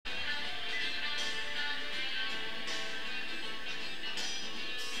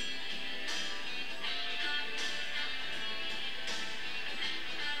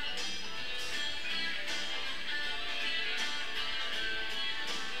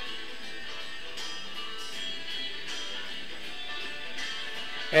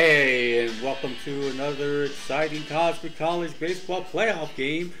Hey, and welcome to another exciting Cosmic College baseball playoff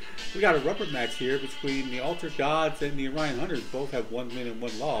game. We got a rubber match here between the Altar Gods and the Orion Hunters. Both have 1 win and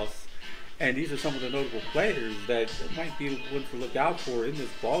 1 loss. And these are some of the notable players that might be the ones to look out for in this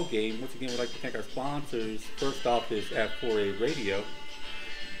ball game. Once again, we'd like to thank our sponsors. First off is F4A Radio,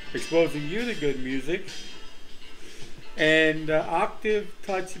 exposing you to good music. And Octave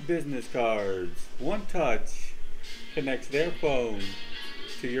Touch business cards. One touch connects their phone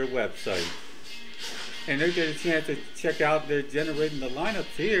to your website, and they get a chance to check out. They're generating the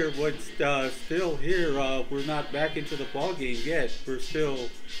lineups here. What's still here? We're not back into the ball game yet. We're at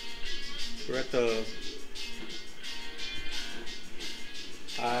the.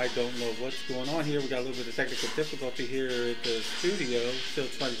 I don't know what's going on here. We got a little bit of technical difficulty here at the studio. Still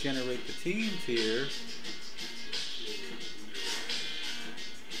trying to generate the teams here.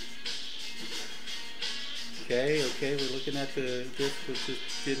 Okay, we're looking at this, we're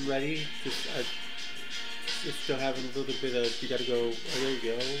just getting ready. Just still having a little bit of, you gotta go, oh, there you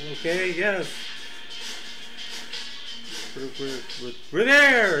go. Okay, yes. We're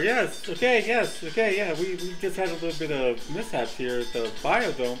there, yes, okay, yeah. We just had a little bit of mishaps here at the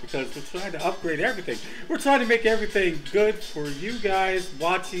Biodome because we're trying to upgrade everything. We're trying to make everything good for you guys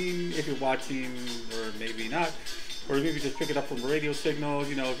watching, if you're watching, or maybe not. Or maybe just pick it up from a radio signal.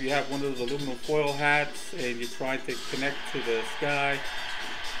 You know, if you have one of those aluminum foil hats and you're trying to connect to the sky,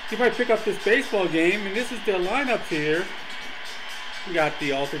 you might pick up this baseball game. And this is the lineup here. We got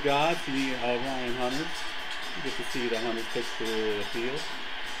the Altar Gods, the Orion Hunters. You get to see the Hunters pitch to the field.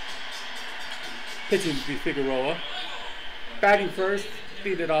 Pitching will be Figueroa. Batting first,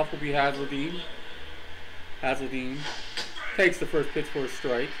 lead it off will be Hazeldine. Hazeldine takes the first pitch for a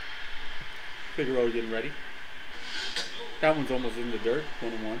strike. Figueroa getting ready. That one's almost in the dirt,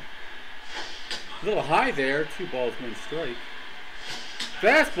 1-1. A little high there, 2 balls, 1 strike.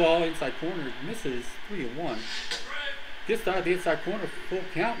 Fastball, inside corner, misses, 3-1. Gets out of the inside corner, full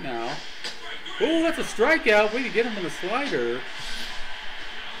count now. Oh, that's a strikeout, way to get him on the slider.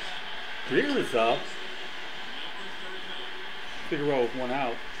 Greer is up. Figueroa with 1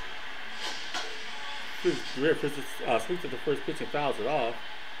 out. Greer swings at the first pitch and fouls it off.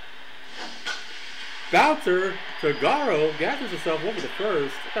 Bouncer, Tagaro gathers himself over the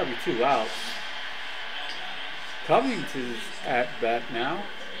first. That'll be 2 outs. Cummings is at bat now.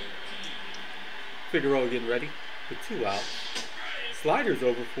 Figueroa getting ready with 2 outs. Sliders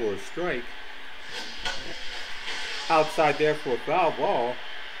over for a strike. Outside there for a foul ball.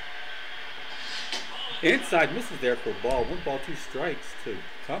 Inside misses there for a ball. 1 ball, 2 strikes to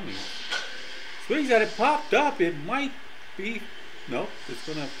Cummings. Swings at it, popped up. It might be. Nope, it's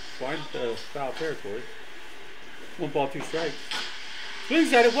going to find the foul territory. 1 ball, 2 strikes.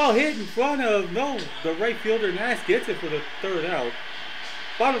 Swings at it, well hit in front of, the right fielder. Nash gets it for the 3rd out.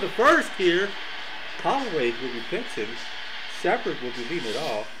 Bottom of the first here, Holloway will be pitching. Shepard will be leading it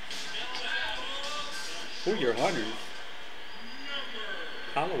off. For your Hunters.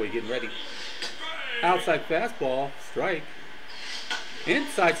 Holloway getting ready. Outside fastball, strike.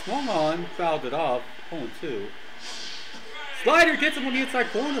 Inside swung on, fouled it off, 0-2. Slider gets him on the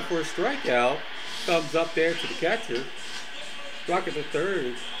inside corner for a strikeout. Thumbs up there to the catcher. Rocket the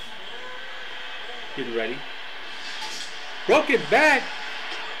 3rd. Getting ready. Broken bat.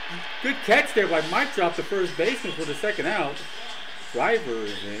 Good catch there by Mike. Dropped the first baseman for the 2nd out. Driver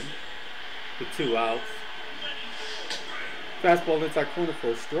is in with 2 outs. Fastball inside corner for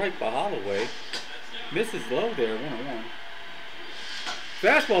a strike by Holloway. Misses low there, 1-1.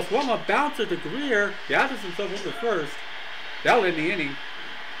 Fastball swung on, bouncer to Greer. Gathers himself over the first. That'll end the inning.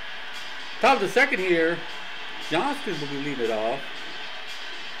 Top of the 2nd here. Johnston will be leading it off.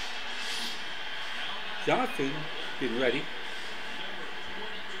 Johnston getting ready.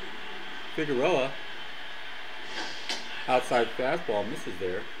 Figueroa. Outside fastball, misses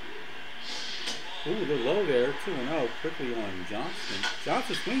there. Ooh, a little low there. 2-0 quickly on Johnston.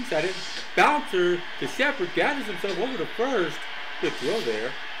 Johnston swings at it. Bouncer to Shepard. Gathers himself over the first. Good throw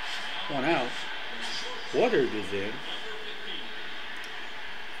there. 1 out. Woodard is in.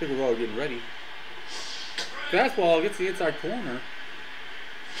 Figueroa getting ready. Fastball gets the inside corner.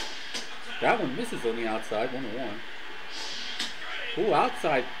 That one misses on the outside, 1-1. Ooh,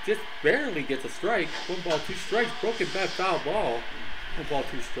 outside just barely gets a strike. 1 ball, 2 strikes. Broken bat, foul ball. 1 ball,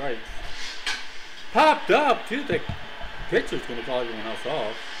 2 strikes. Popped up to the pitcher's going to call everyone else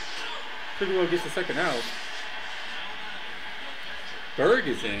off. Figueroa gets the 2nd out. Berg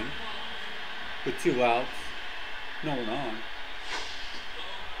is in with 2 outs. No one on.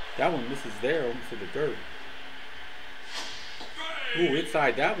 That one misses there, almost to the dirt. Ooh,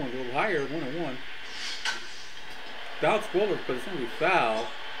 inside that one, a little higher, 1-1. Bounce forward, but it's only foul.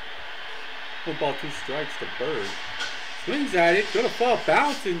 1 ball, 2 strikes to Bird. Swings at it, gonna fall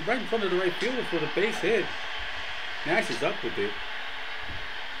bouncing right in front of the right fielder for the base hit. Nash is up with it.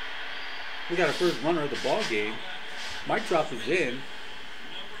 We got a first runner of the ball game. Mic drop is in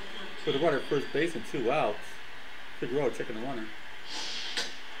for the runner at first base and 2 outs. Figueroa checking the runner.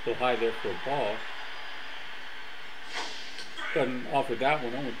 Go high there for a ball. Doesn't offer that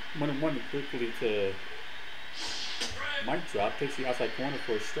one. Only one quickly to mic drop. Takes the outside corner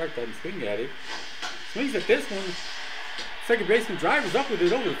for a strike. Doesn't swing at it. Swings at this one. Second baseman drivers up with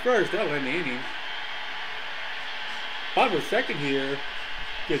it over the first. That'll end the inning. Bottom of the second here.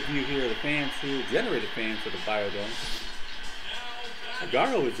 Good view here of the fans who generated fans for the Biodome.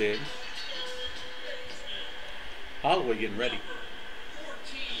 Agaro is in. Holloway getting ready.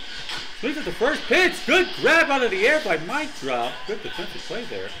 Swings at the first pitch. Good grab out of the air by Mike Drop. Good defensive play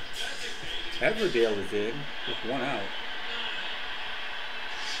there. Everdale is in with 1 out.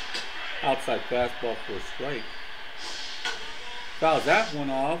 Outside fastball for a strike. Fouls that one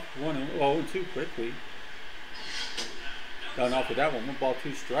off. 1-2 quickly. Down off of that one. 1 ball,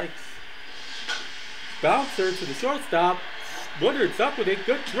 2 strikes. Bouncer to the shortstop. Woodard's up with it.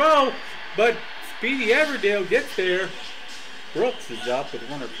 Good throw. But Speedy Everdale gets there. Brooks is up with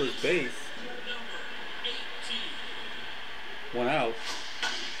 1 at first base. 1 out.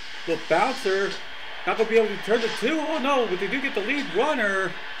 Little bouncer. Not going to be able to turn to 2. Oh no, but they do get the lead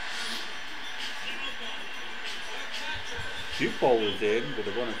runner. Dupole is in with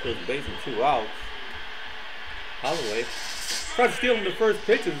a 1 at first base and 2 outs. Holloway. Tries stealing the first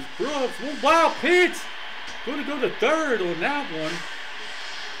pitch is Brooks. Wild pitch. Going to go to third on that one.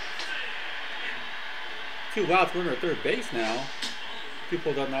 2 outs, runner at third base now.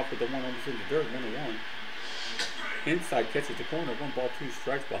 Dupole doesn't offer the one almost in the dirt, 1-1. Inside catches the corner, 1 ball, 2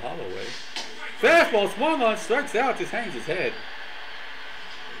 strikes by Holloway. Fastball swung on, strikes out, just hangs his head.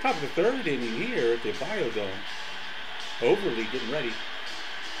 Top of the third inning here at the Biodome. Overly getting ready.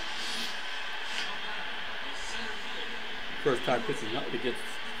 First time pitching against,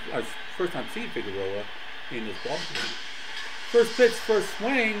 first time seeing Figueroa in this ball game. First pitch, first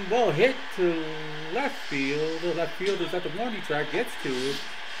swing, well hit to left field. The left field is at the warning track, gets to it.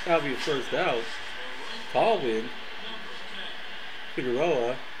 That'll be a first out. Tallwin.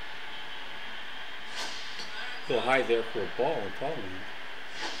 Figueroa. Go high there for a ball and Tallwin.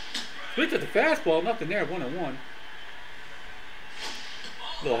 Switch at the fastball, nothing there, 1-1.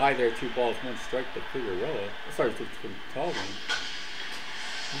 A little high there, 2 balls, 1 strike to Figueroa. Sorry, to Tallwin.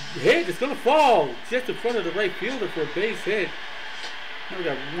 Hit, it's going to fall just in front of the right fielder for a base hit. Now we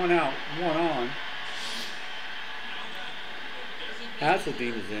got 1 out, 1 on.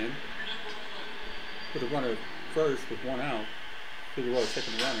 Hazeldine is in. Put the runner first with 1 out. Figueroa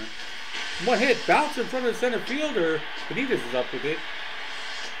checking the runner. 1 hit, bounce in front of the center fielder. Benitez is up with it.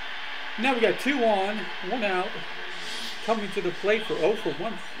 Now we got 2 on, 1 out. Coming to the plate for 0 for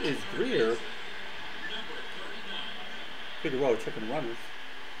 1 is Greer. Figueroa checking the runners.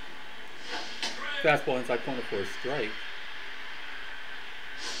 Fastball inside corner for a strike.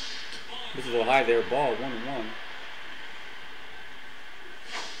 This is a high there ball, 1-1.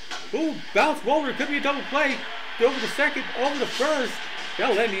 Ooh, bounce roller, could be a double play. Over the second, over the first.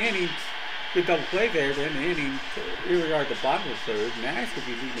 That'll end the inning. Good double play there to end the inning. Here we are at the bottom of the third. Nash will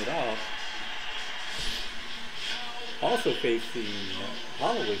be leading it off. Also facing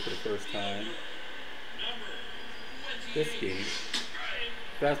Holloway for the first time this game.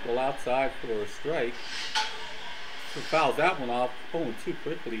 Fastball outside for a strike. So fouls that one off. 0-2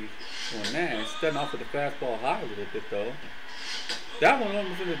 quickly on Nash. Doesn't offer the fastball high a little bit though. That one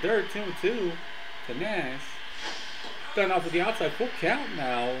almost in the dirt. 2-2 to Nash. Doesn't offer the outside, full count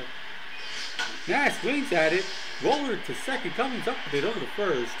now. Nash swings at it. Roller to second. Cummings up with it over the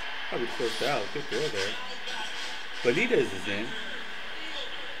first. Probably first out. Good throw there. Benitez is in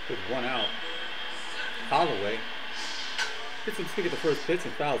with 1 out. Holloway gets him swing at the first pitch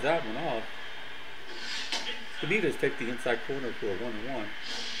and fouls that one off. Benitez take the inside corner for a 1-1.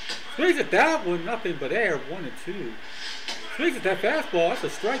 Swings at that one, nothing but air, 1-2. Swings at that fastball, that's a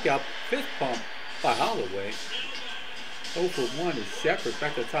strikeout, fist pump by Holloway. 0 for 1 is Shepard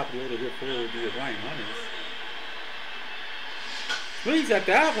back to the top of the order here for the Orion Hunters. Swings at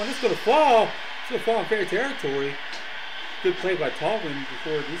that one, it's going to fall. It's going to fall in fair territory. Good play by Tallwin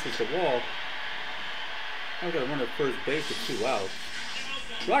before it reaches the wall. Now we've got a runner at first base with 2 outs.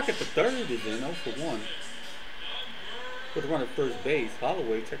 Rock at the third is in, 0 for 1. With a runner at first base.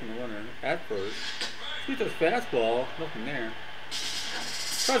 Holloway checking the runner at first. Swings to the fastball, nothing there.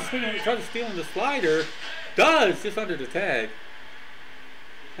 Tries to steal in the slider. Does, just under the tag.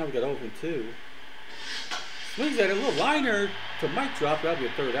 Now we got 0 for 2. Swings at a little liner to mic drop, that'll be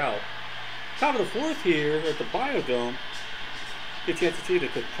a third out. Top of the fourth here at the Biodome. Get a chance to see the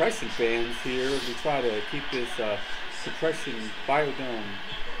compression fans here as we try to keep this compression Biodome.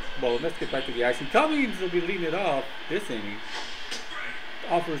 Well, let's get back to the action. Cummings will be leading it off this inning.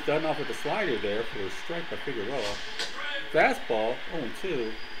 Offers done off with the slider there for a strike by Figueroa. Fastball,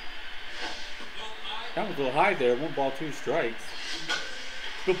 0-2. That was a little high there, 1 ball, 2 strikes.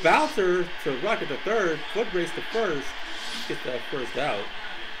 The bouncer to Rocket the third, foot race to first, gets that first out.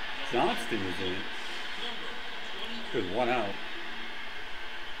 Johnston is in. There's 1 out.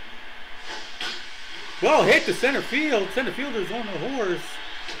 Well, hit to center field. Center fielder's on the horse.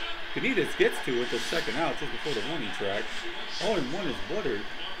 Benitez gets to it, the second out just before the warning track. 0-1 is Woodard.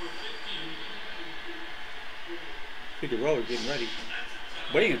 Figueroa getting ready.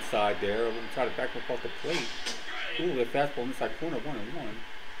 Way inside there. I'm going to try to back up off the plate. Ooh, that fastball inside corner, 1-1.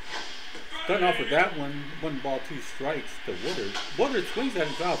 Starting off with that one, 1 ball, 2 strikes to Woodard. Woodard swings at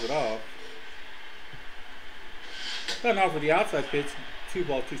him, fouls it off. Starting off with the outside pitch, 2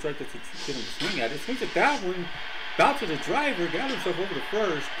 ball, 2 strikes, that's to get him to swing at it. Swings at that one, bounces the driver, got himself over the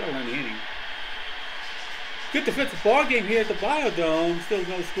first, that'll end the inning. Good defensive ball game here at the Biodome, still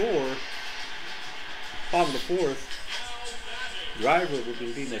no score. Bottom of the fourth. Driver will be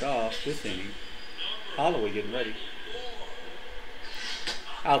leading it off this inning. Holloway getting ready.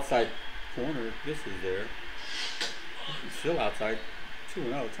 Outside corner, this is there. Still outside,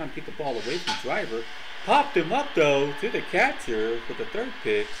 2-0, trying to keep the ball away from driver. Popped him up though to the catcher for the third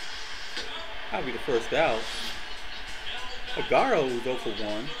pitch. That'll be the first out. Agaro is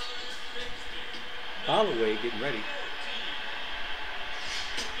 0-for-1. Holloway getting ready.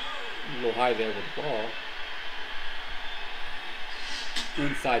 A little high there with the ball.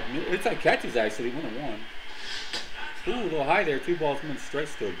 Inside catches actually, 1-1. Ooh, a little high there, 2 balls, 1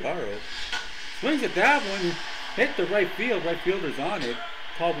 strikes to Agaro. Swings at that one, hit the right field, right fielder's on it.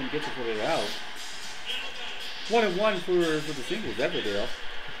 Tallman gets it for the out. 1-1 for the singles, Everdale.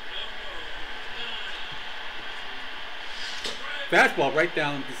 Fastball right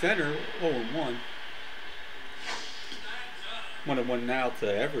down the center, 0-1. 1-1 now to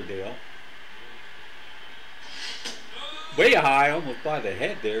Everdale. Way high, almost by the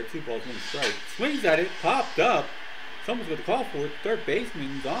head there. 2 balls, 1 strike. Swings at it, popped up. Someone's going to call for it. Third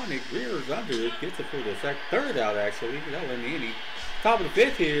baseman's on it. Greer's under it. Gets it for the third out, actually. That'll end the inning. Top of the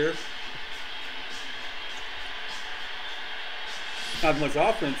fifth here. Not much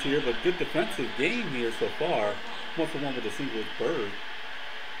offense here, but good defensive game here so far. 1-for-1 with a single with Bird.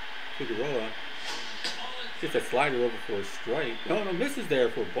 Figueroa gets that slider over for a strike. No, misses there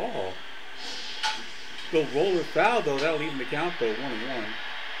for a ball. Go roller foul though, that'll even the count though, 1-1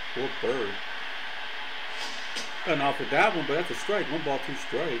 for Bird. Doesn't offer that one, but that's a strike. 1 ball, 2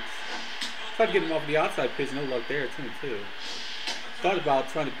 strikes. Tried to get him off the outside pitch, no luck there, 2-2. Thought about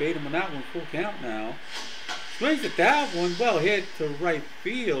trying to bait him on that one, full count now. Swings at that one, well hit to right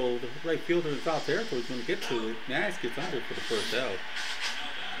field. Right fielder in foul territory is going to get to it. Nash gets under for the first out.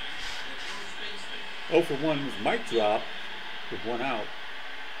 0-for-1 is mic drop with 1 out.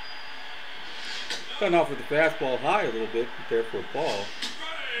 Starting off with the fastball high a little bit there for a ball.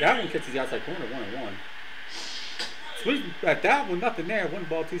 That one catches the outside corner, 1-1. Swings at that one, nothing there. 1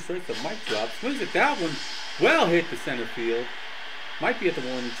 ball, 2 strikes, a mic drop. Swings at that one, well hit to center field. Might be at the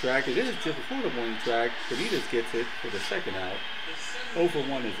warning track. It is just before the warning track. Benitez gets it for the second out.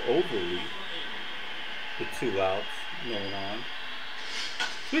 0-for-1 is Overly with 2 outs going on.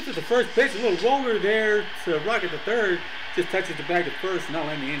 Switch to the first pitch, a little roller there to Rocket the third. Just touches the bag at first, and that'll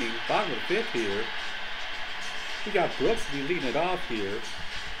end the inning. Bottom of the fifth here. We got Brooks to be leading it off here.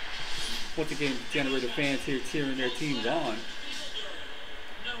 Once again, Generator fans here cheering their teams on.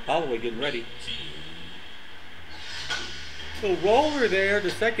 Holloway getting ready. So roller there, the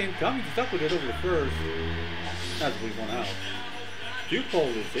second, Cummings is up with it over the first. That's leave 1 out.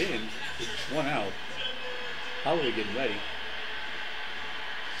 Dupole is in, 1 out. Holloway getting ready.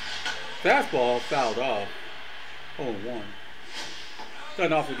 Fastball fouled off, 0-1.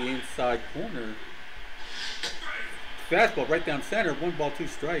 Starting off with the inside corner. Fastball right down center, 1 ball, 2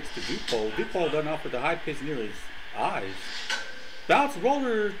 strikes to Dupole. Dupole done off with the high pitch near his eyes. Bounce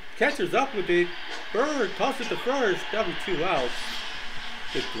roller, catcher's up with it. Bird tosses it to first. That'll be 2 outs.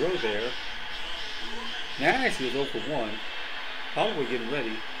 Good throw there. Nash is 0-for-1. Holloway getting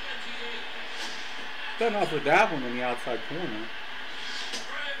ready. Starting off with that one in the outside corner.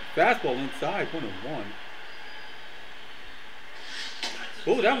 Fastball inside, 1-1.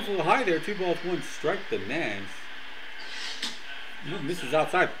 Oh, that was a little high there. 2 balls, 1 strike to Nash. Misses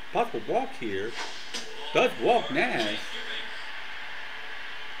outside. Possible walk here. Does walk Nash.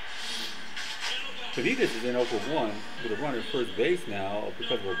 Benitez is in 0-for-1 with a runner at first base now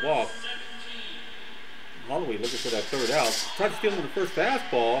because of a walk. Holloway looking for that third out. Tried to steal him the first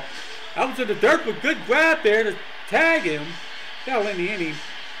fastball. That was in the dirt, but good grab there to tag him. That'll end the inning.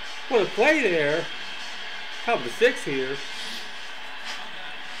 What a play there. Top of the sixth here.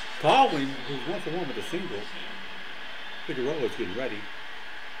 Colwyn, who's 1-for-1 with a single. Figueroa's getting ready.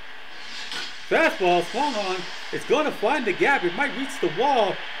 Fastball swung on. It's going to find the gap. It might reach the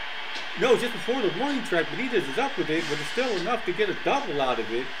wall. No, just before the warning track. Benitez is up with it, but it's still enough to get a double out of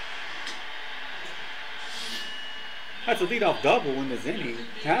it. That's a leadoff double in this inning.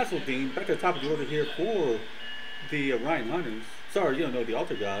 Hasseltine back to the top of the order here for the Orion Hunters. Sorry, you don't know the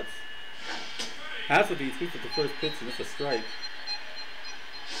Altar Gods. Hasseltine swings at the first pitch and it's a strike.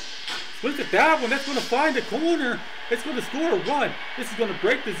 Swings at that one. That's going to find the corner. It's going to score a run. This is going to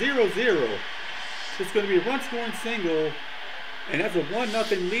break the 0-0. It's going to be a run-scoring single. And that's a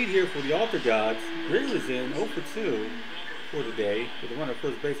 1-0 lead here for the Altar Gods. Greer's in 0-for-2 for the day with a runner at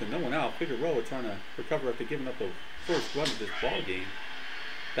first base and no one out. Figueroa trying to recover after giving up the first run of this ball game.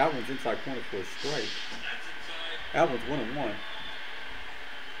 That one's inside corner for a strike. That one's 1-1.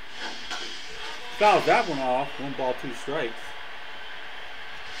 Fouls that one off. 1 ball, 2 strikes.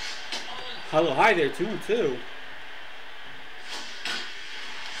 A little high there, 2-2.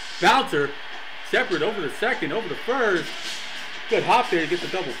 Bouncer. Shepard over the second, over the first. Good hop there to get the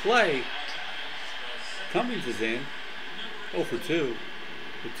double play. Cummings is in. 0-for-2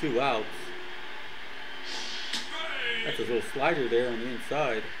 with 2 outs. That's a little slider there on the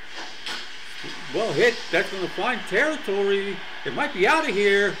inside. Well hit. That's going to find territory. It might be out of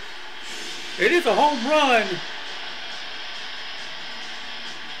here. It is a home run.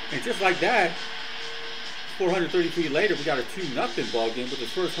 And just like that, 430 feet later, we got a 2-0 ball game with the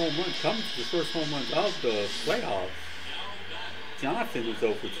first home run coming to the first home run of the playoffs. Johnson is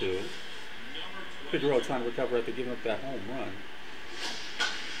 0-for-2. Figueroa trying to recover after giving up that home run.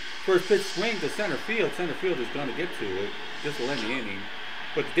 First pitch swing to center field. Center field is going to get to it. This will end the inning.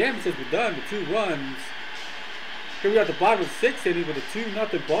 But the damage has been done with 2 runs. Here we got the bottom of the 6th inning with a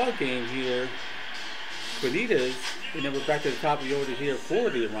 2-0 ball game here. Benitez, and then we're back to the top of the order here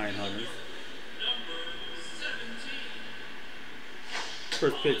for the Orion Hunters.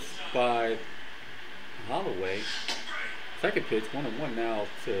 First pitch by Holloway. Second pitch, 1-1 now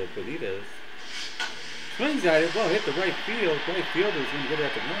to Benitez. Swings at it, well hit the right field. Right fielder's going to get it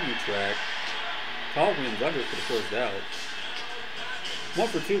at the warning track. Colwyn's under for the first out.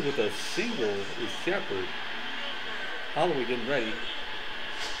 1-for-2 with a single is Shepard. Holloway getting ready.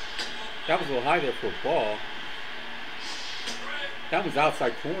 That was a little high there for a ball. That was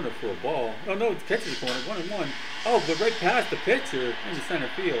outside corner for a ball. Oh no, it's catches the corner, 1-1. Oh, but right past the pitcher in the center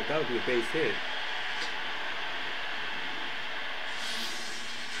field. That would be a base hit.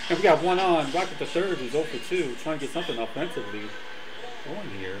 And we got one on. Rocket the third who's 0-for-2, trying to get something offensively going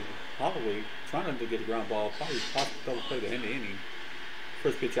here. Holloway trying to get a ground ball, probably possibly double play to end the inning.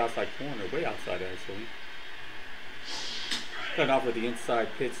 First pitch outside corner, way outside actually. Got an offer the inside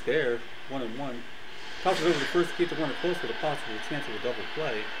pitch there, 1-1. Tosses over the first, keep the runner close with a possible chance of a double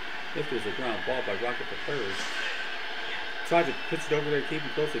play if there's a ground ball by Rocket the third. Tried to pitch it over there, keep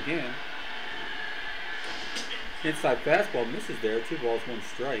him close again. Inside fastball misses there, 2 balls, 1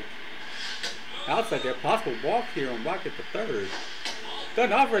 strike. Outside there, possible walk here on Rocket the third.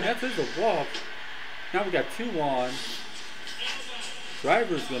 Doesn't offer it, that is a walk. Now we got 2 on.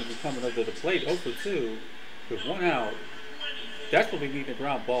 Driver's going to be coming over to the plate, 0-for-2 with 1 out. That's what we need the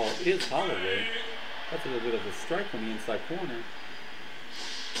ground ball is Holloway. That's a little bit of a strike on the inside corner.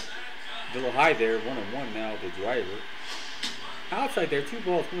 A little high there, 1-1 now the driver. Outside there, 2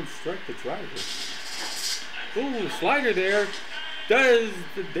 balls, 1 strike the driver. Ooh, slider there.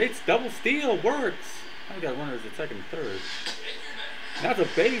 It's double steal, works. Now we got runners at second and third. Now the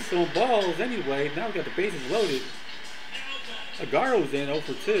base on balls anyway. Now we got the bases loaded. Agaro's in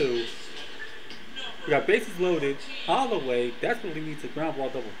 0-for-2. We got bases loaded. Holloway, that's what he needs a ground ball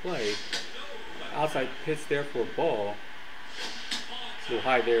double play. Outside pitch there for a ball. A little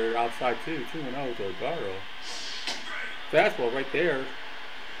high there outside too. 2-0 to Agaro. Fastball right there.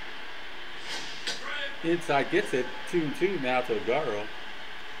 Inside gets it. 2-2 now to Agaro.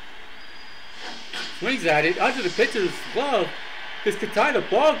 Swings at it. Under the pitcher's glove. This could tie the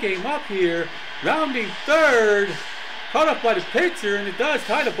ball game up here. Rounding third. Caught up by the pitcher, and it does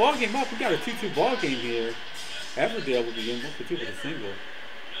tie the ball game up. We got a 2-2 ball game here. Everdale will be in 1-for-2 with a single.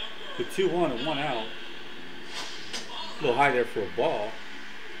 With 2 on and 1 out. A little high there for a ball.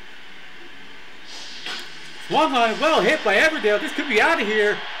 Swung on, well hit by Everdale. This could be out of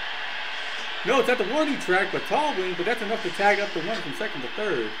here. No, it's at the warning track, but tall wing, but that's enough to tag up the runner from second to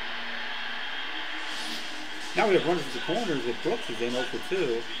third. Now we have runners at the corners with Brooks is in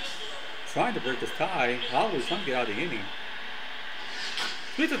 0-for-2. trying to break this tie. Holloway's trying to get out of the inning.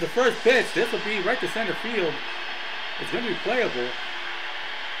 Swings at the first pitch. This will be right to center field. It's going to be playable.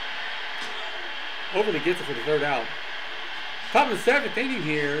 Overly gets it for the third out. Top of the 7th inning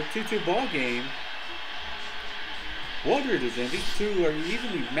here. 2-2 ball game. Woodard is in. These two are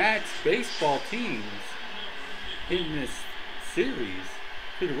evenly matched baseball teams in this series.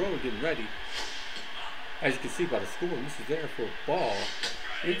 Figueroa getting ready. As you can see by the score, this is there for a ball.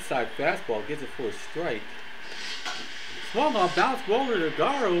 Inside fastball, gets it for a strike. Swung on, bounce roller to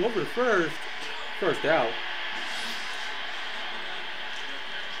Garo over the first. First out.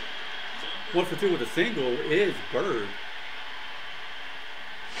 1 for 2 with a single is Bird.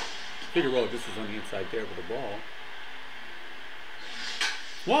 Figueroa, this is on the inside there with the ball.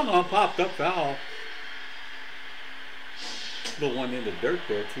 Swung on, popped up foul. Little one in the dirt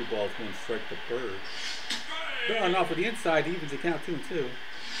there. 2 balls, 1 strike to Bird. Throwing off of the inside, evens the count 2-2.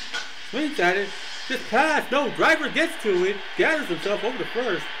 Swings at it. Just pass. No, driver gets to it. Gathers himself over the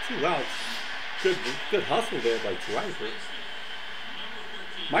first. 2 outs. Good hustle there by Driver.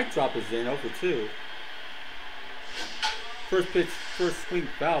 Mic drop is in, 0 for 2. First pitch, first swing,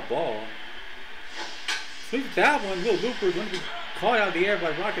 foul ball. Swings that one. Little looper going to be caught out of the air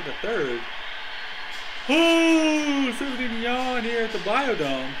by Rocket the third. Oh, something yawn here at the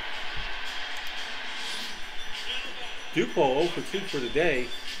Biodome. Dupo 0 for 2 for the day.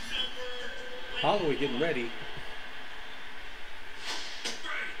 Holloway getting ready.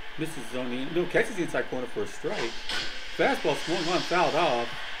 Misses on the no, catches the inside corner for a strike. Fastball swung on, fouled off.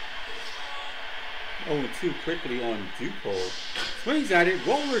 0-2 quickly on Dupo. Swings at it,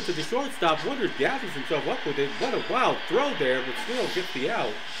 roller to the shortstop. Woodard gathers himself up with it. What a wild throw there, but still gets the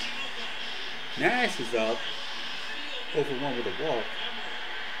out. Nash is up. 0 for 1 with a walk.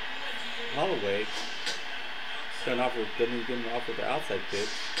 Holloway doesn't even offer the outside pitch.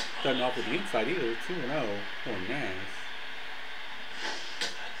 Doesn't offer the inside either. 2-0 on Nash.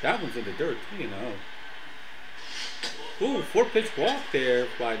 That one's in the dirt. 3-0. Ooh, 4-pitch walk there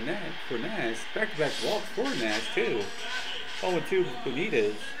by Nash for Nash. Back-to-back walks for Nash too. 0-2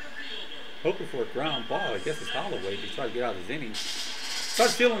 Benitez. Hoping for a ground ball. I guess it's Holloway to try to get out of his innings.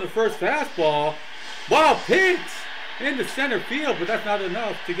 Starts feeling the first fastball. Wow, pitch into center field, but that's not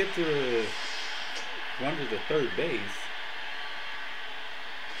enough to get to run to the third base.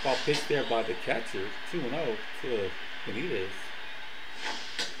 Ball pitched there by the catcher. 2-0 to Benitez.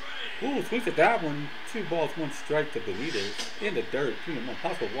 Ooh, swings at that one. 2 balls, 1 strike to Benitez. In the dirt. 3-1.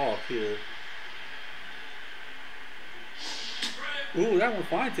 Possible walk here. Ooh, that one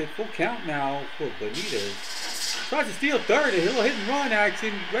finds it. Full count now for Benitez. Tries to steal third. A little hit and run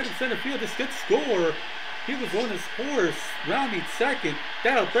action. Right in center field. This good score. He was on his horse. Rounding second.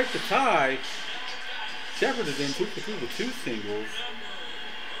 That'll break the tie. Shepard is in 2 for 2 with 2 singles.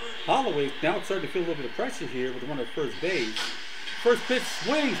 Holloway now starting to feel a little bit of pressure here with the one at first base. First pitch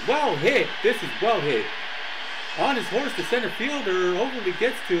swings, well hit. This is well hit. On his horse, the center fielder overly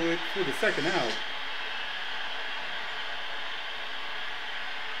gets to it for the second out.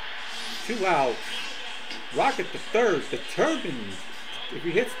 2 outs. Rocket the third, determined. If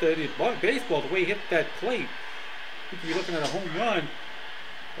he hits the baseball the way he hit that plate, he could be looking at a home run.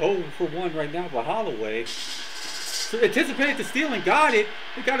 0 for 1 right now by Holloway. So anticipated the steal and got it.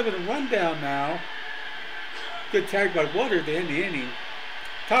 He got him in a rundown now. Good tag by Woodard to end the inning.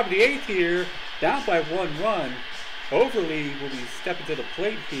 Top of the 8th here, down by 1 run. Overly will be stepping to the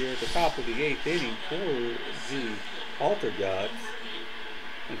plate here at the top of the 8th inning for the Altar Gods.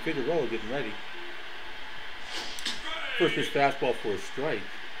 And Figueroa getting ready. First pitch fastball for a strike.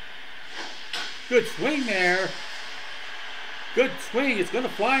 Good swing there. Good swing. It's going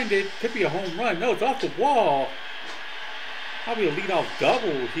to find it. Could be a home run. No, it's off the wall. Probably a leadoff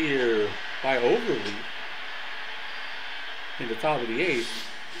double here by Overly. In the top of the 8th.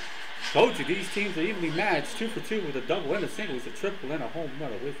 Told you these teams are evenly matched. 2 for 2 with a double and a single. It's a triple and a home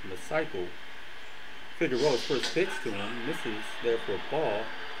run away from the cycle. Figueroa's first pitch to him. Misses there for a ball.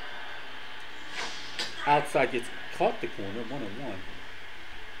 Outside gets caught the corner. 1-1.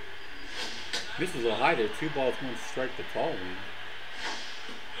 Misses a high there. 2 balls, 1 strike to Tallwing.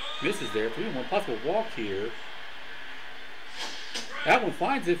 Misses there. 3-1. Possible walk here. That one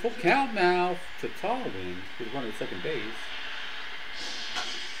finds it. Full count now to Tallwing with runner at second base.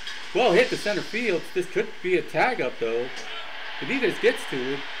 Well hit to center field. This could be a tag up though. Benitez gets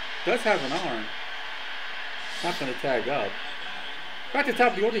to it. Does have an arm. Not going to tag up. Back to the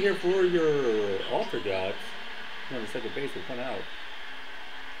top of the order here for your Altar Gods. Runner at second base with 1 out.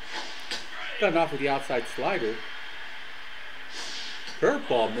 Got off with the outside slider.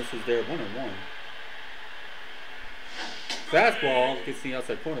 Curveball misses there. 1-1. Fastball gets the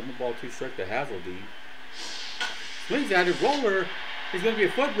outside corner. 1-2 strike to Hazeldy. Swings at it. Roller is going to be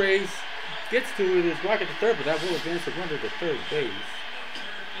a foot race. Gets to it. Is rocket to third, but that will advance the runner to third base.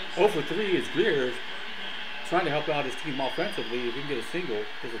 0 for 3 is Greer trying to help out his team offensively. If he can get a single,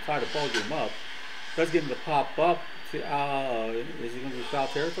 there's a tie to ball game up. Does get him to pop up. Is he going to be foul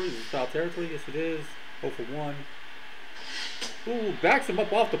territory? Is it foul territory? Yes, it is. 0 for 1. Ooh, backs him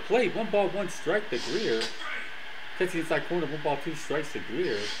up off the plate. 1-1 strike to Greer. Takes the inside corner. 1-2 strikes to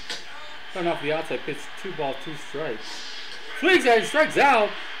Greer. Coming off the outside pitch. 2-2 strikes. Swings at it. Strikes out.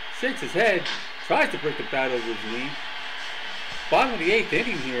 Shakes his head. Tries to break the bat over his knee. Bottom of the 8th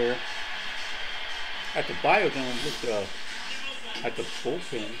inning here. At the Biodome. Look at the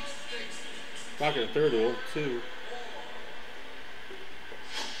bullpen. Rocket to third. 0-2.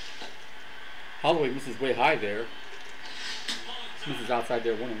 Holloway misses way high there. Misses outside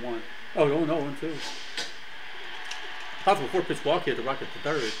there, 1-1. Oh, no, 1-2. Possible 4-pitch walk here to Rocket to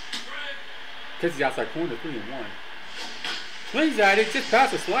third. Catches the outside corner, 3-1. Swings at it, just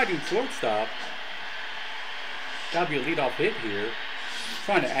past a sliding shortstop. That'll be a leadoff hit here.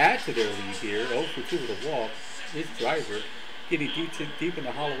 Trying to add to their lead here. 0 for 2 with a walk. His driver getting deep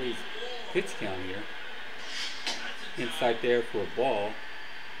into Holloway's pitch count here. Inside there for a ball.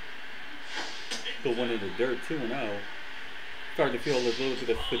 Go one in the dirt, 2-0. Starting to feel a little bit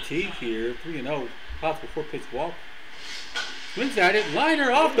of fatigue here. 3-0. Possible 4-pitch walk. Swings at it.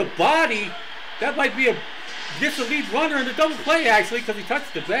 Liner off the body. That might be gets the lead runner in the double play actually because he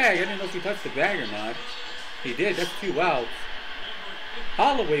touched the bag. I didn't know if he touched the bag or not. He did. That's 2 outs.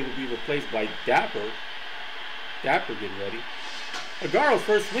 Holloway will be replaced by Dapper. Dapper getting ready. Agaro's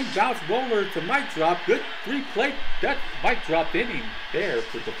first swing bounce roller to mic drop. Good 3-plate. That mic drop inning there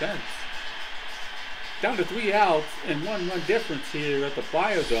for defense. Down to 3 outs and 1-run difference here at the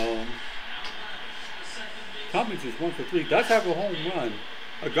Biodome. Cummings is 1 for 3. Does have a home run.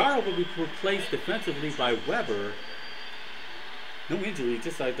 Agaro will be replaced defensively by Weber. No injury,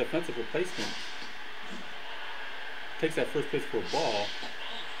 just a defensive replacement. Takes that first pitch for a ball.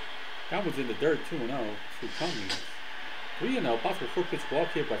 That one's in the dirt, 2-0 to Cummings. 3-0, possible 4-pitch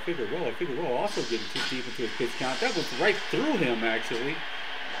walk here by Figueroa. Figueroa also getting too deep into his pitch count. That was right through him, actually.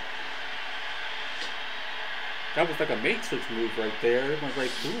 That was like a matrix move right there. It went right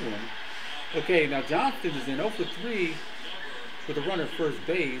through him. Okay, now Johnston is in 0 for 3 with a runner at first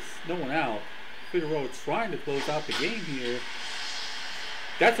base. No one out. Figueroa trying to close out the game here.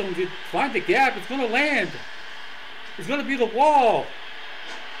 That's going to find the gap. It's going to land. It's going to be the wall.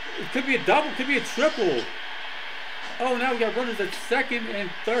 It could be a double. It could be a triple. Oh, now we got runners at second and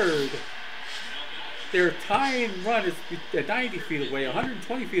third. Their tying run is at 90 feet away.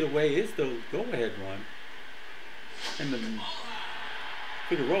 120 feet away is the go-ahead run. And then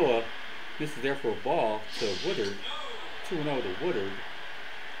Figueroa, this is there for a ball to Woodard. 2-0 to Woodard.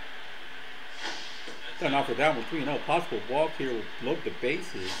 Done off of that one, 3-0. Possible walk here will load the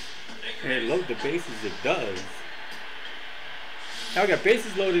bases. And load the bases it does. Now we got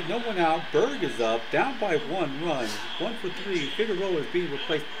bases loaded, no one out. Berg is up, down by 1 run. 1 for 3. Figueroa is being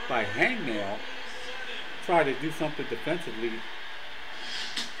replaced by Hangnail. Try to do something defensively.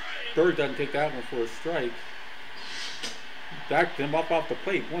 Berg doesn't take that one for a strike. Backed him up off the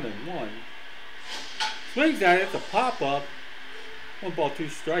plate, 1-1. Swings at it, it's a pop-up. 1-2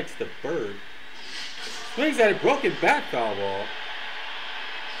 strikes to Berg. Swings at it, broken bat foul ball.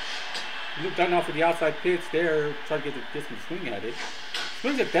 Done off of the outside pitch there, try to get some swing at it.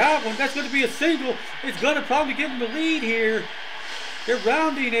 Swings at that one, that's going to be a single. It's going to probably give him the lead here. They're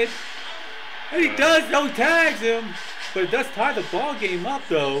rounding it. And he does, no, he tags him. But it does tie the ball game up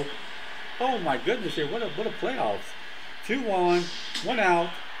though. Oh my goodness here, what a playoffs. 2 on, 1 out.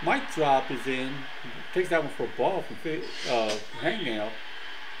 Mic drop is in. Takes that one for a ball from Hangnail.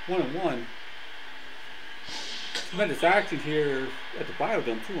 1-1. Tremendous action here at the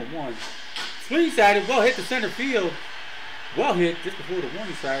Biodome. 2-1. Swings at it. Well hit to center field. Well hit just before the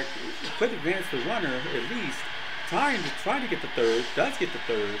warning track. Quick advance the runner at least. Trying to get the third. Does get the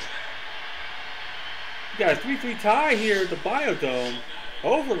third. You got a 3-3 tie here at the Biodome.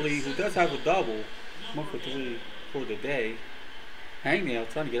 Overly, who does have a double. 1 for 3 for the day. Hangnail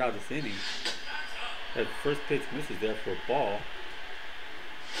trying to get out of this inning. That first pitch misses there for a ball.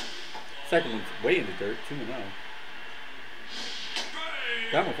 Second one's way in the dirt, 2-0.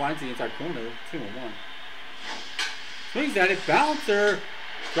 That one finds the inside corner, 2-1. Swings at it, bouncer.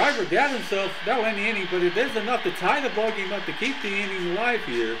 Driver got himself, that'll end the inning, but it is enough to tie the ball game up to keep the inning alive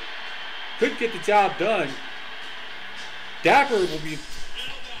here. Could get the job done. Dapper will be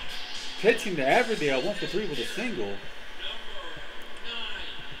pitching to Everdale, 1 for 3 with a single.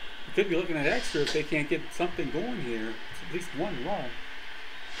 Could be looking at extra if they can't get something going here. at least one run.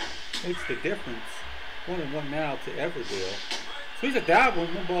 Makes the difference. 1-1 now to Everdale. Swings at that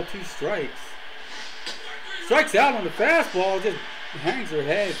one. 1 ball, 2 strikes. Strikes out on the fastball. Just hangs her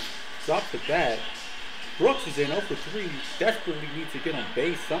head. Drops the bat. Brooks is in 0 for 3. Desperately needs to get on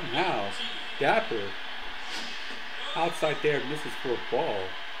base somehow. Dapper. Outside there. Misses for a ball.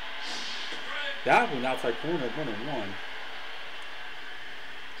 That one outside corner. 1-1.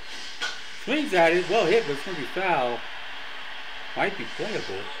 Swings at it. Well hit, but it's going to be foul. Might be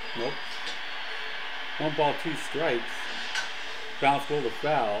playable. Nope. 1 ball, 2 strikes. Bounce ball to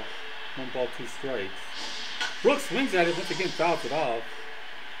foul. 1 ball, 2 strikes. Brooks swings at it. Once again, fouls it off.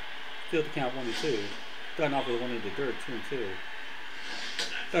 Still to count 1-2. Done off with the one in the dirt. 2-2.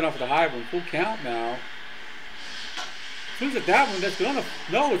 Done off with the high one. Full count now. Swings at that one. That's gonna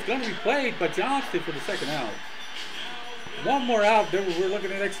it's gonna be played by Johnston for the second out. One more out. Then we're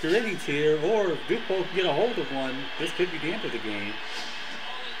looking at extra innings here, or if Dupo can get a hold of one, this could be the end of the game.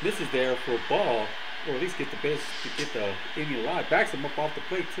 This is there for a ball, or at least get the base to get the inning alive. Backs him up off the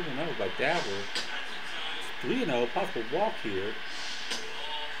plate. 2-0 by Dabber. 3-0. Possible walk here.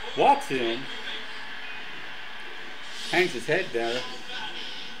 Walks in. Hangs his head there.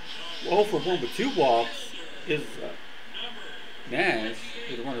 0 for 1 with 2 walks is Nash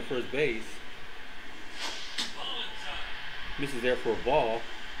with a runner at first base. Misses there for a ball.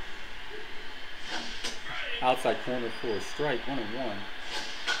 Outside corner for a strike. 1-1.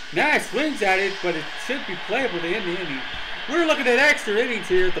 Nash swings at it, but it should be playable to end the inning. We're looking at extra innings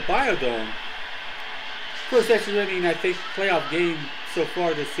here at the Biodome. First extra inning, I think, playoff game so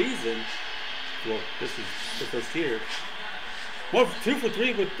far this season. Well, this is the first year. 2 for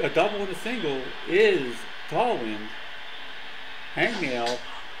 3 with a double and a single is Tallwind. Hangnail.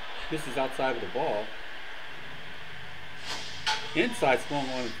 This is outside of the ball. Inside swung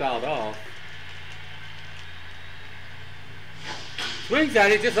on and fouled off. Swings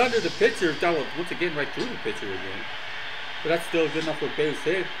at it just under the pitcher. Once again, right through the pitcher again. But that's still good enough for a base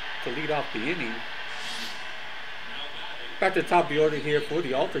hit to lead off the inning. Back to the top of the order here for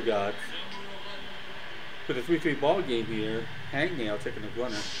the Altar Gods. For the 3-3 ball game here. Hangnail checking the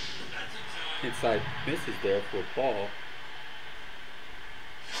runner. Inside misses there for a ball.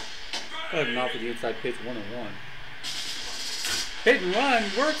 Cutting off with the inside pitch. 1-1. Hit and run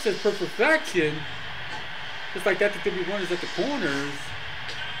works as per perfection. Just like that, there could be runners at the corners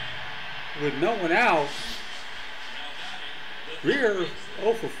with no one out. Rear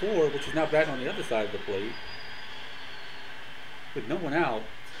 0 for 4, which is not bad on the other side of the plate. With no one out.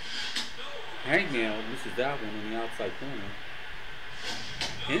 Hangnail misses that one on the outside corner.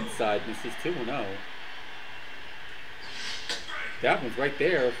 Inside misses 2-0. That one's right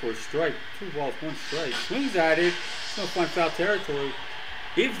there for a strike. 2 balls, 1 strike. Swings at it. It's going to find foul territory.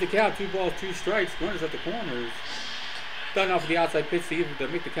 Evens the count. 2 balls, 2 strikes. Runners at the corners. Done off of the outside pitch to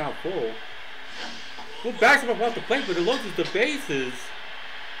make the count full. Well, backs him up off the plate, but it loses the bases.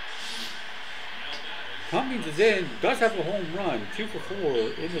 Cummings is in. Does have a home run. 2 for 4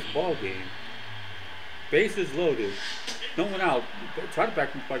 in this ball game. Bases loaded. No one out. Try to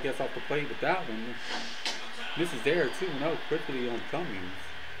back him, I guess, off the plate with that one. Misses there. 2-0 quickly on Cummings.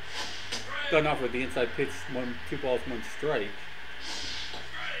 Done off with the inside pitch. 2 balls, 1 strike.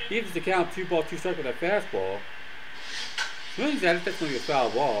 Evens the count. 2 balls, 2 strikes with that fastball. Swings at it. That's going to be a foul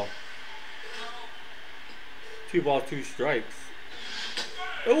ball. 2 balls, 2 strikes.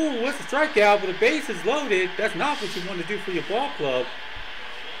 Oh, what's a strikeout? But the base is loaded. That's not what you want to do for your ball club.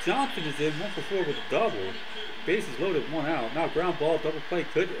 Johnson is in 1 for 4 with a double. Base is loaded, 1 out. Now ground ball, double play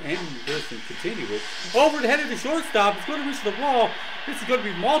could end this and continue it. Over the head of the shortstop. It's going to reach the wall. This is going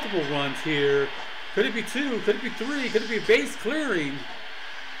to be multiple runs here. Could it be 2? Could it be 3? Could it be a base clearing?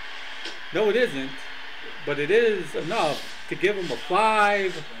 No, it isn't. But it is enough to give them a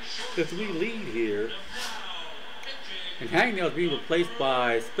 5-3 lead here. And Hangnail is being replaced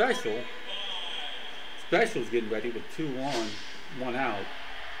by Special. Special's getting ready with 2 on, 1 out.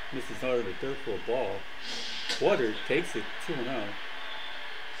 Misses under the dirt for a ball. Water takes it 2-0.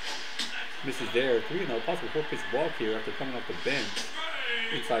 Misses there. 3-0. Possible 4-pitch walk here after coming off the bench.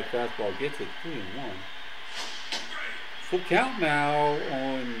 Inside fastball gets it. 3-1. Full count now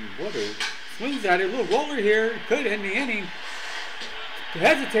on Woodard. Swings at it. A little roller here. Could end the inning.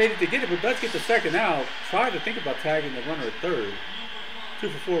 Hesitated to get it, but does get the second out. Tried to think about tagging the runner at third. 2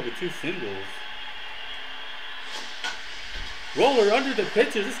 for 4 with 2 singles. Roller under the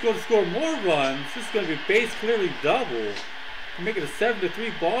pitcher. This is going to score more runs. This is going to be base clearing double to make it a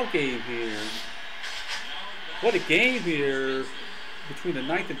 7-3 ball game here. What a game here between the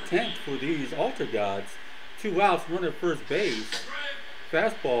 9th and 10th for these Altar Gods. 2 outs, runner at first base.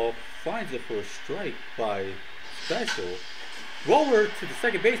 Fastball finds it for a strike by special. Roller to the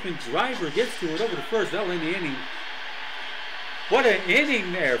second baseman. Driver gets to it over the first. That'll end the inning. What an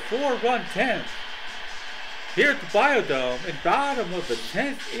inning there. 4-run 10th. Here at the Biodome, at bottom of the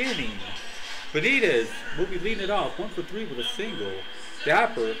 10th inning. Benitez will be leading it off. 1 for 3 with a single.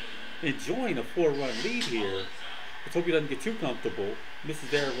 Dapper enjoying a 4-run lead here. Let's hope he doesn't get too comfortable. Misses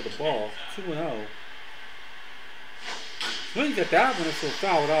there with the ball. 2-0. Swings at that one, it's will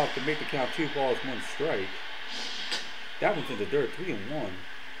foul it off to make the count 2 balls, 1 strike. That one's in the dirt, 3-1.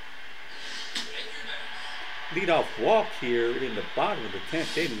 Leadoff walk here in the bottom of the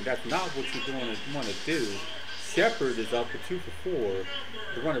 10th inning. That's not what you're going to want to do. Shepard is up for 2 for 4.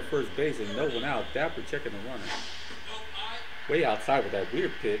 The runner first base and no one out. Dapper checking the runner. Way outside with that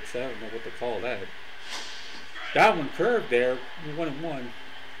weird pitch. I don't know what to call that. That one curved there. 1-1.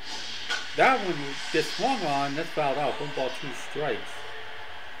 That one gets swung on. That's fouled off. 1 ball, 2 strikes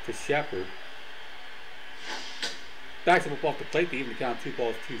to Shepard. Backs him up off the plate to even the count. 2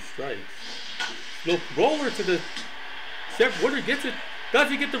 balls, 2 strikes. Little roller to the Shepard. Woodard gets it. Does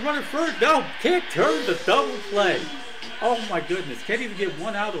he get the runner first? No. Can't turn the double play. Oh my goodness. Can't even get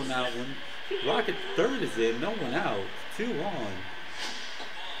 1 out on that one. Rocket third is in. No one out. 2 on.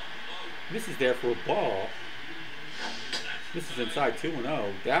 Misses there for a ball. This is inside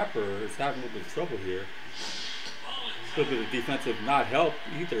 2-0. Dapper is having a little bit of trouble here. A little bit of defensive not help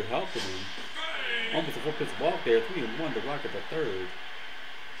either helping him. Almost a 4-pitch walk there. 3-1 to Rocket the third.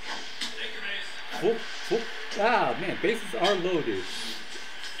 Ah, man, bases are loaded.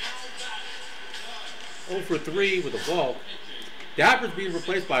 0 for 3 with a walk. Dapper's being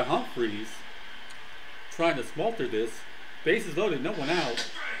replaced by Humphreys. Trying to smolter this. Bases loaded, no one out.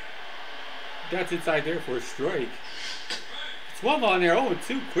 That's inside there for a strike. Swung on there,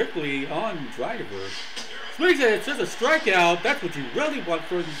 0-2 quickly on Driver. Swings it, says a strikeout. That's what you really want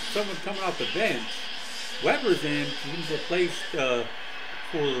for someone coming off the bench. Weber's in. He's replaced for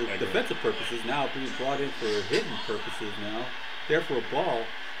defensive purposes, now being brought in for hitting purposes now. There for a ball.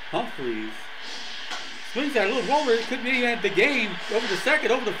 Humphreys swings that little roller. It couldn't even end the game. Over the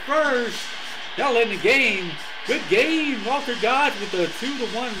second, over the first. That'll end the game. Good game. Altar Gods with a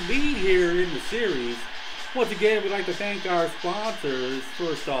 2-1 lead here in the series. Once again, we'd like to thank our sponsors.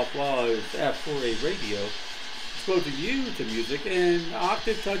 First off was F4A Radio, exposing you to music, and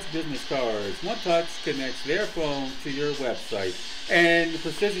Octave Touch business cards. One touch connects their phone to your website. And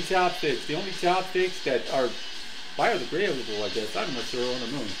Precision Chopsticks, the only chopsticks that are biodegradable, I guess. I'm not sure, on the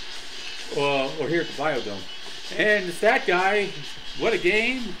moon. Or here at the Biodome. And the stat guy, what a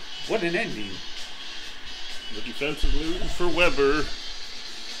game, what an ending. The defensive lose for Weber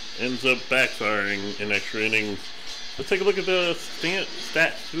ends up backfiring in extra innings. Let's take a look at the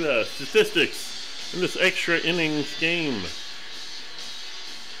statistics in this extra innings game.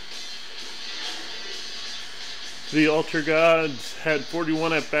 The Altar Gods had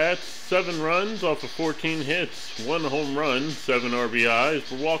 41 at-bats, 7 runs off of 14 hits, 1 home run, 7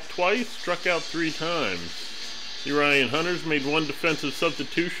 RBIs, were walked twice, struck out 3 times. The Orion Hunters made 1 defensive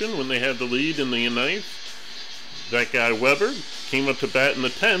substitution when they had the lead in the 9th. That guy Weber came up to bat in the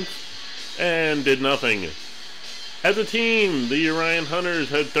 10th and did nothing. As a team, the Orion Hunters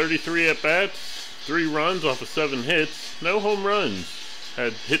had 33 at-bats, 3 runs off of 7 hits, no home runs.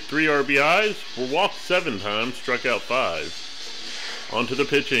 Had hit 3 RBIs, were walked 7 times, struck out 5. On to the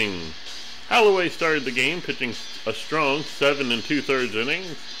pitching. Holloway started the game pitching a strong 7 2/3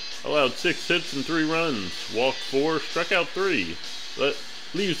 innings, allowed 6 hits and 3 runs, walked 4, struck out 3.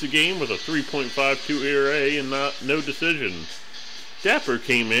 Leaves the game with a 3.52 ERA and no decision. Dapper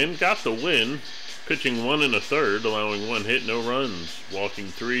came in, got the win, pitching 1 1/3, allowing 1 hit, no runs,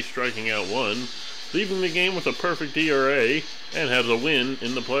 walking 3, striking out 1, leaving the game with a perfect ERA and has a win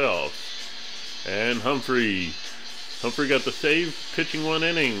in the playoffs. And Humphrey got the save, pitching 1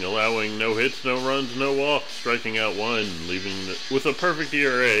 inning, allowing no hits, no runs, no walks, striking out 1, leaving with a perfect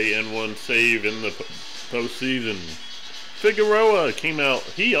ERA and 1 save in the postseason. Figueroa came out.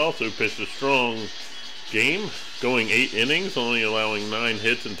 He also pitched a strong game, going 8 innings, only allowing 9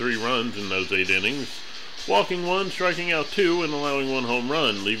 hits and 3 runs in those 8 innings, walking 1, striking out 2, and allowing 1 home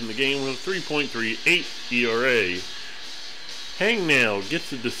run, leaving the game with a 3.38 ERA. Hangnail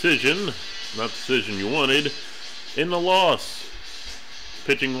gets a decision, not the decision you wanted, in the loss,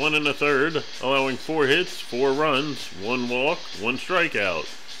 pitching 1 1/3, allowing 4 hits, 4 runs, 1 walk, 1 strikeout,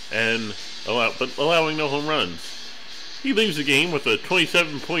 and allowing no home runs. He leaves the game with a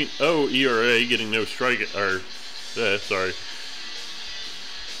 27.0 ERA, getting no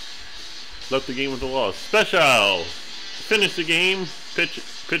left the game with a loss. Special finished the game,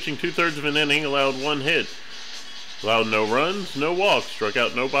 pitching 2/3 of an inning, allowed 1 hit. Allowed no runs, no walks, struck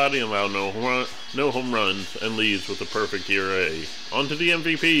out nobody, and allowed no home runs, and leads with a perfect ERA. On to the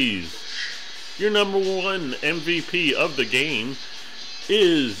MVPs. Your number one MVP of the game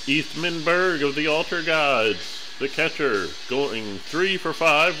is Eastman Berg of the Altar Gods, the catcher, going 3 for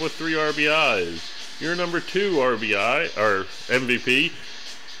 5 with 3 RBIs. Your number 2 RBI, or MVP,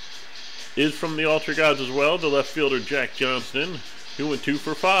 is from the Altar Gods as well, the left fielder Jack Johnston, who went 2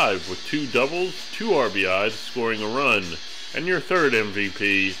 for 5 with 2 doubles, 2 RBIs, scoring a run. And your third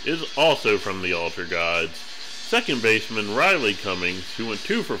MVP is also from the Altar Gods, second baseman Riley Cummings, who went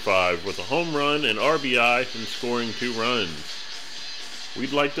 2 for 5 with a home run and RBI and scoring 2 runs.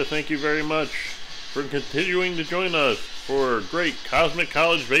 We'd like to thank you very much for continuing to join us for great Cosmic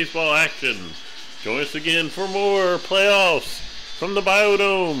College baseball action. Join us again for more playoffs from the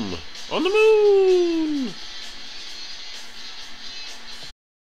Biodome on the moon.